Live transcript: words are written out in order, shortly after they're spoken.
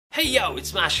Hey yo,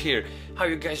 it's Mash here. How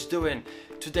you guys doing?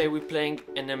 Today we're playing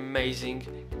an amazing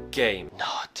game.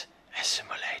 Not a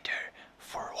simulator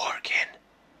for working.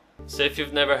 So if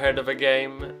you've never heard of a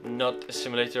game, Not a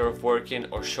Simulator of Working,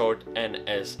 or short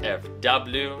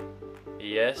Nsfw,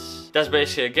 yes, that's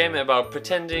basically a game about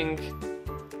pretending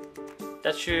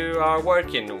that you are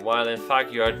working while in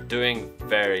fact you are doing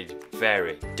very,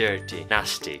 very dirty,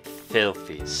 nasty,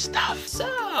 filthy stuff. So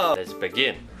let's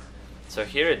begin. So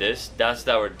here it is, that's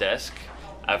our desk.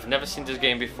 I've never seen this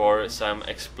game before, so I'm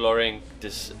exploring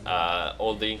this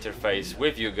all the interface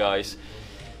with you guys.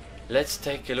 Let's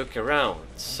take a look around.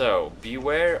 So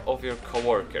beware of your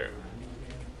coworker.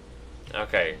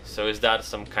 Okay, so is that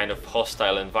some kind of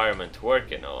hostile environment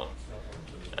working, or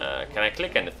can I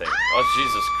click anything? Oh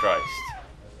Jesus Christ.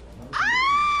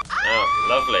 Oh,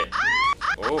 lovely.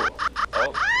 Ooh,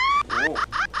 oh, ooh,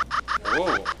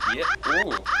 ooh, yeah,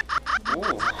 ooh,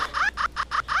 ooh.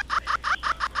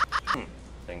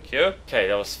 Thank you. Okay,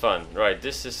 that was fun. Right,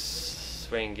 this is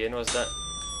swinging, was that?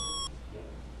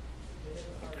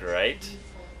 Great.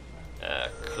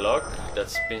 Clock that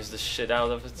spins the shit out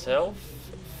of itself.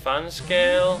 Fun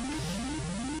scale.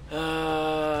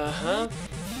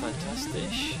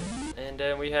 Fantastic. And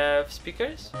then we have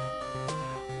speakers.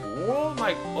 Oh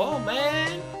my, oh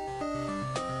man!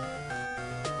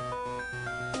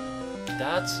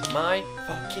 That's my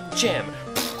fucking jam.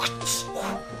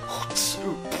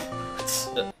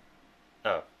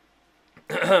 Oh.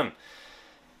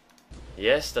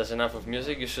 Yes, that's enough of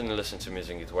music. You shouldn't listen to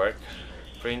music at work.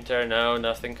 Printer, no,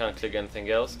 nothing. Can't click anything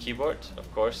else. Keyboard,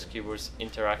 of course. Keyboard's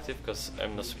interactive because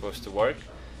I'm not supposed to work.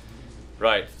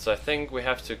 Right, so I think we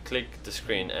have to click the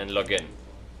screen and log in.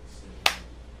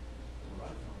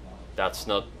 That's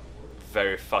not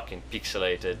very fucking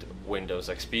pixelated Windows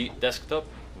XP desktop.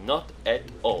 Not at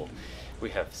all.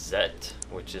 We have Z,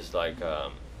 which is like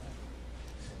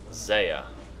Zaya.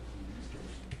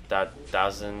 That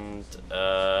doesn't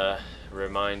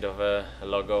remind of a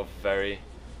logo of very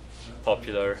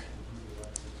popular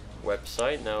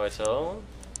website, no at all.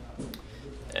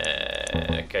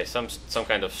 Okay, some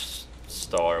kind of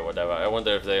store or whatever. I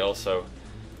wonder if they also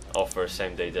offer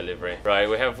same-day delivery. Right,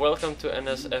 we have welcome to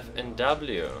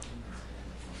Nsfw.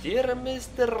 Dear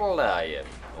Mr. Lion,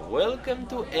 welcome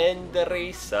to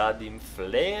Endere Sadim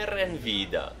Flair and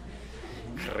Vida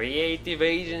Creative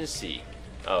Agency.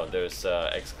 Oh, there's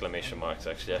exclamation marks,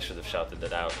 actually, I should have shouted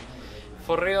that out.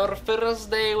 For your first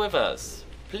day with us,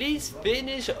 please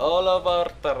finish all of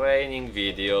our training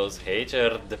videos,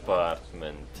 HR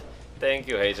department. Thank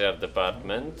you, HR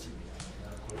department.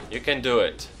 You can do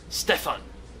it. Stefan,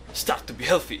 start to be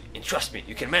healthy, and trust me,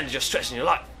 you can manage your stress in your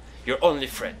life. Your only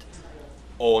friend.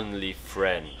 Only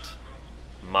friend.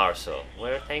 Marcel.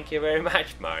 Well, thank you very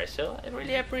much, Marcel. I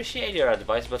really appreciate your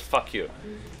advice, but fuck you.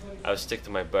 I'll stick to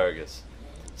my burgers.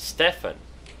 Stefan.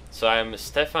 So I'm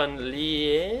Stefan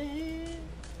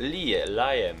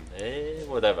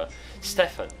whatever.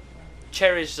 Stefan.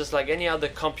 Cherish just like any other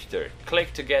computer.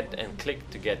 Click to get and click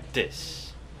to get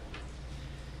this.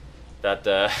 That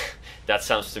that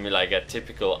sounds to me like a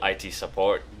typical IT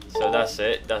support. So that's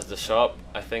it. That's the shop.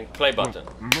 I think play button.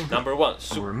 Number 1.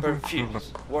 Super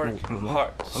fuse. Work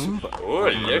hard. Super. Oh,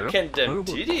 look at them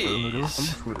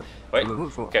titties. Wait.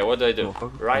 Okay, what do I do?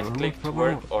 Right click to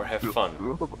work or have fun.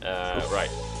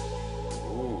 Right.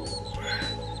 Ooh.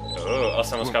 Oh,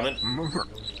 someone's coming.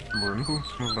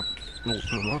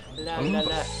 La la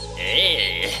la.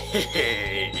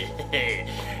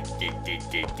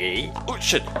 Oh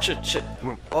shit, shit, shit.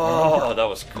 Oh, that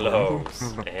was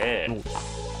close.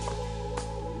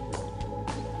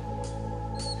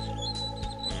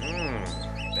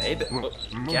 Baby.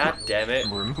 God damn it.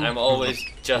 I'm always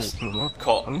just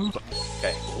caught.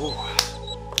 Okay. Ooh.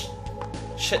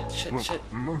 Shit, shit, shit.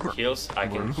 Heels. I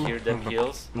can hear them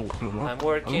heels. I'm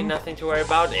working, nothing to worry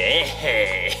about.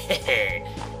 I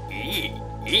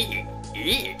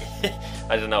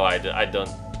don't know. I don't.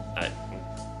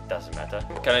 Doesn't matter.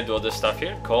 Can I do other stuff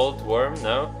here? Cold, warm?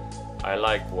 No. I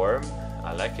like warm.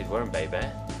 I like it warm, baby.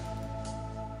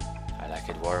 I like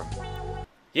it warm.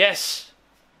 Yes!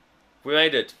 We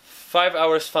made it. 5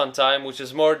 hours fun time, which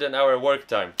is more than our work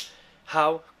time.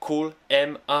 How cool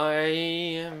am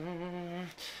I?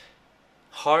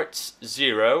 Hearts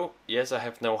 0. Yes, I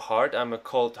have no heart. I'm a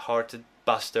cold-hearted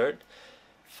bastard.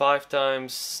 5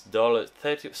 times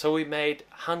 $30. So we made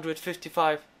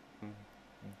 155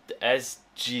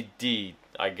 SGD.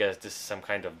 I guess this is some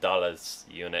kind of dollars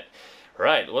unit.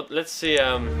 Right. What? Let's see.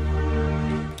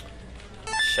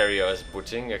 Sherio is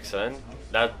booting. Excellent.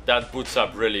 That boots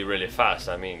up really fast.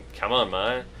 I mean, come on,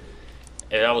 man.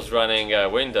 If I was running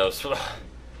Windows,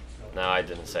 No, I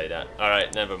didn't say that.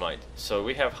 Alright, never mind. So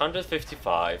we have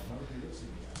 155.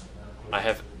 I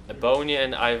have ebony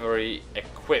and ivory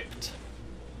equipped.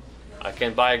 I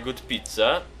can buy a good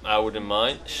pizza. I wouldn't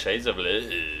mind. Shades of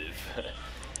Live.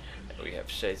 We have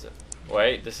shades of...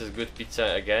 Wait, this is good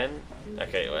pizza again.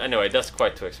 Okay, well, anyway, that's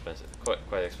quite too expensive.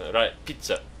 Quite expensive. Right,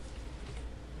 pizza.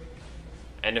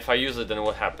 And if I use it, then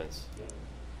what happens?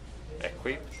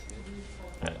 Equipped?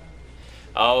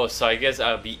 Oh, so I guess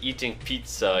I'll be eating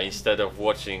pizza instead of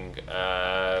watching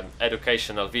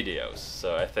educational videos.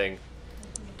 So I think...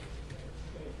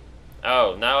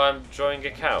 Oh, now I'm drawing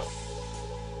a cow.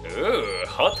 Ooh,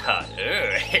 hot.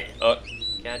 Ooh. Oh,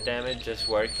 god damn it, just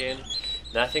working.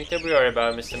 Nothing to worry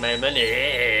about, Mr. Mailman.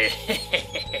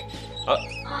 Oh.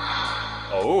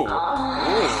 Ooh.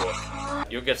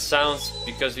 You get sounds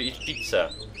because you eat pizza.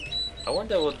 I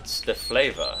wonder what's the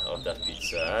flavor of that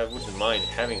pizza. I wouldn't mind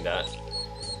having that.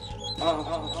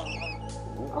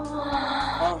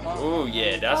 Ooh,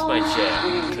 yeah, that's my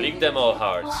jam. Click them all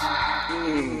hearts.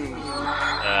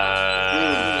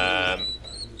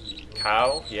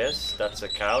 Cow, yes, that's a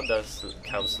cow. That's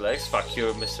cow's legs. Fuck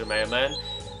you, Mr. Mailman.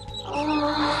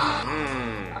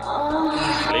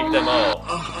 Click them all.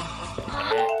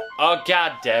 Oh,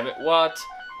 god damn it, what?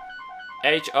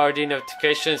 HRD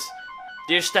notifications.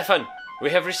 Dear Stefan, we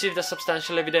have received a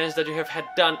substantial evidence that you have had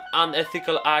done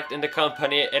unethical act in the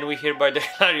company and we hereby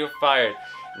declare you fired.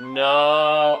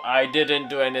 No, I didn't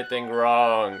do anything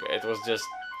wrong. It was just...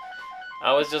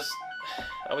 I was just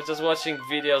watching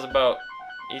videos about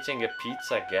eating a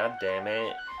pizza, god damn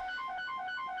it.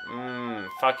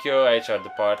 Fuck you, HR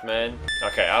department.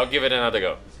 Okay, I'll give it another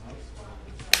go.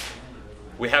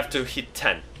 We have to hit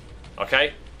 10.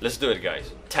 Okay? Let's do it,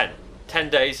 guys. 10. 10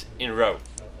 days in a row.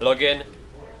 Log in.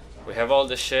 We have all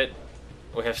the shit.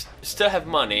 We have still have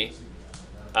money.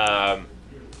 Right,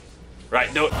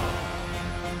 do it.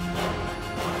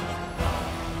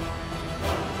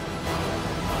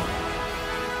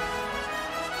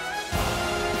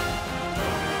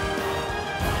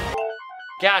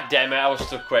 God damn it, I was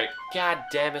too quick. God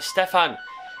damn it, Stefan.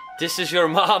 This is your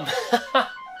mom.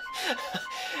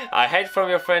 I heard from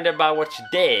your friend about what you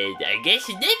did. I guess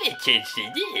you never changed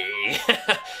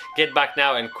it. Get back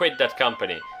now and quit that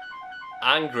company.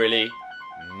 Angrily,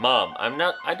 Mom.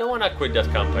 I don't want to quit that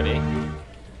company.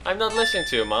 I'm not listening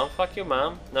to you, Mom. Fuck you,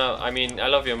 Mom. No, I mean, I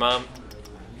love you, Mom.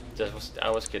 I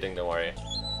was kidding, don't worry.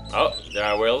 Oh, there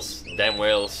are wheels. Damn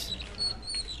wheels.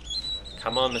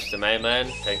 Come on, Mr.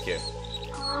 Mayman. Thank you.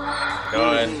 Go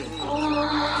on.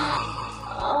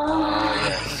 Oh,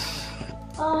 yes.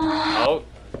 Oh.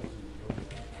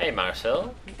 Hey,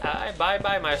 Marcel.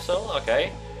 Bye, Marcel.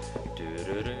 Okay.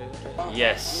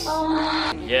 Yes.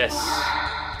 Yes.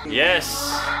 Yes.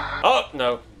 Oh,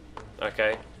 no.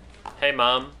 Okay. Hey,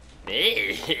 Mom.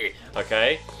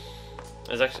 Okay.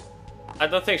 It's actually... I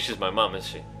don't think she's my mom, is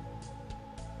she?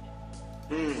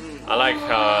 I like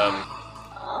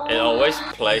it always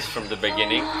plays from the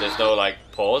beginning. There's no like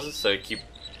pause, so you keep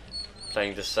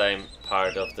playing the same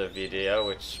part of the video,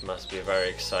 which must be very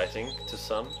exciting to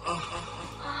some.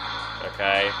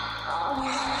 Okay.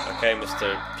 Okay,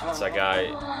 Mr. Pizza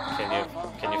Guy,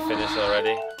 can you finish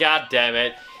already? God damn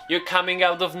it! You're coming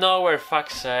out of nowhere,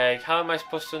 fuck's sake! How am I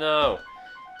supposed to know?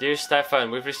 Dear Stefan,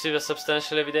 we've received a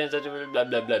substantial evidence that blah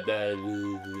blah blah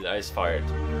blah. I was fired.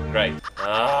 Great.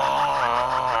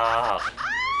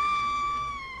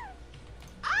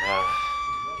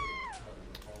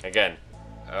 Again.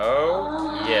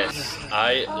 Oh yes,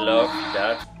 I love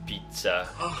that pizza.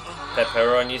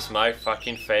 Pepperoni is my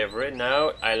fucking favorite.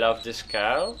 Now I love this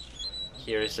cow.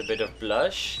 Here is a bit of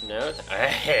blush. No,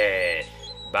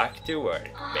 back to work,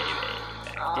 baby.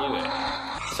 Back to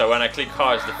work. So when I click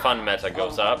cards, the fun meta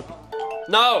goes up.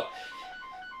 No!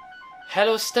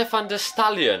 Hello, Stefan the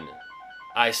Stallion.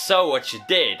 I saw what you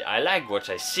did. I like what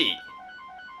I see.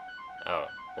 Oh,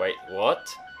 wait,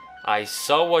 what? I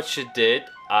saw what you did.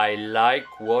 I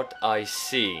like what I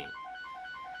see.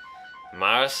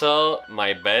 Marcel,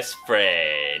 my best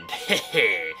friend.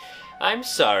 I'm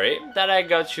sorry that I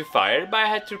got you fired, but I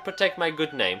had to protect my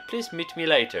good name. Please meet me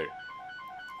later.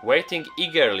 Waiting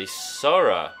eagerly,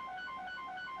 Sora.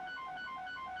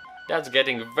 That's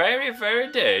getting very,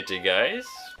 very dirty, guys.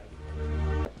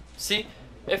 See,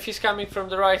 if he's coming from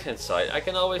the right hand side, I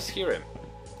can always hear him.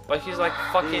 But he's like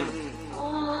fucking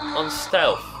on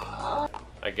stealth.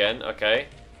 Again, okay.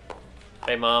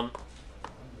 Hey, Mom.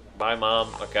 Bye,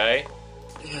 Mom, okay.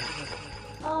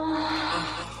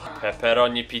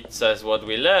 Pepperoni pizza is what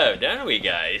we love, don't we,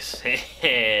 guys?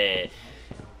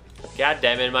 God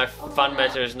damn it, my fun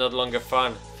meter is no longer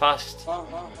fun. Fast.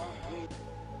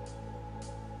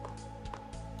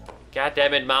 God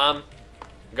damn it, Mom.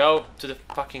 Go to the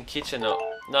fucking kitchen. No.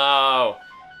 No.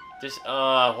 This,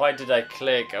 why did I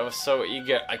click? I was so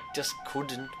eager. I just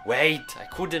couldn't wait. I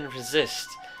couldn't resist.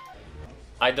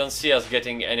 I don't see us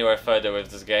getting anywhere further with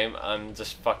this game. I'm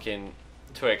just fucking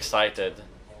too excited.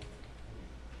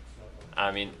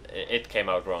 I mean, it came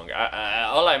out wrong.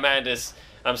 All I meant is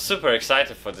I'm super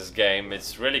excited for this game.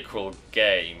 It's a really cool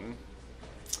game,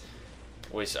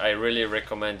 which I really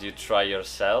recommend you try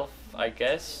yourself, I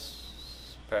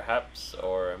guess, perhaps,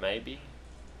 or maybe.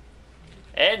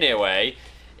 Anyway,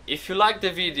 if you like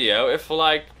the video, if you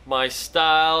like my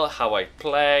style, how I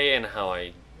play and how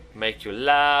I make you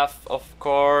laugh, of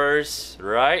course,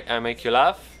 right? I make you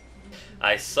laugh.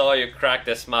 I saw you crack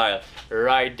the smile.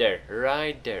 Right there,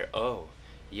 right there. Oh,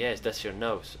 yes, that's your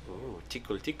nose. Ooh,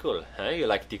 tickle, tickle. Huh? You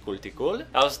like tickle, tickle?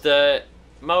 That was the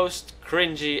most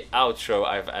cringy outro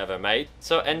I've ever made.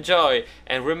 So enjoy,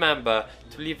 and remember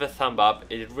to leave a thumb up.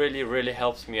 It really, really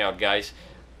helps me out, guys.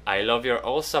 I love your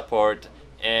all support,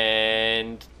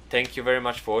 and thank you very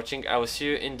much for watching. I will see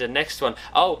you in the next one.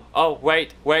 Oh,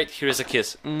 wait, here's a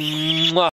kiss. Mwah.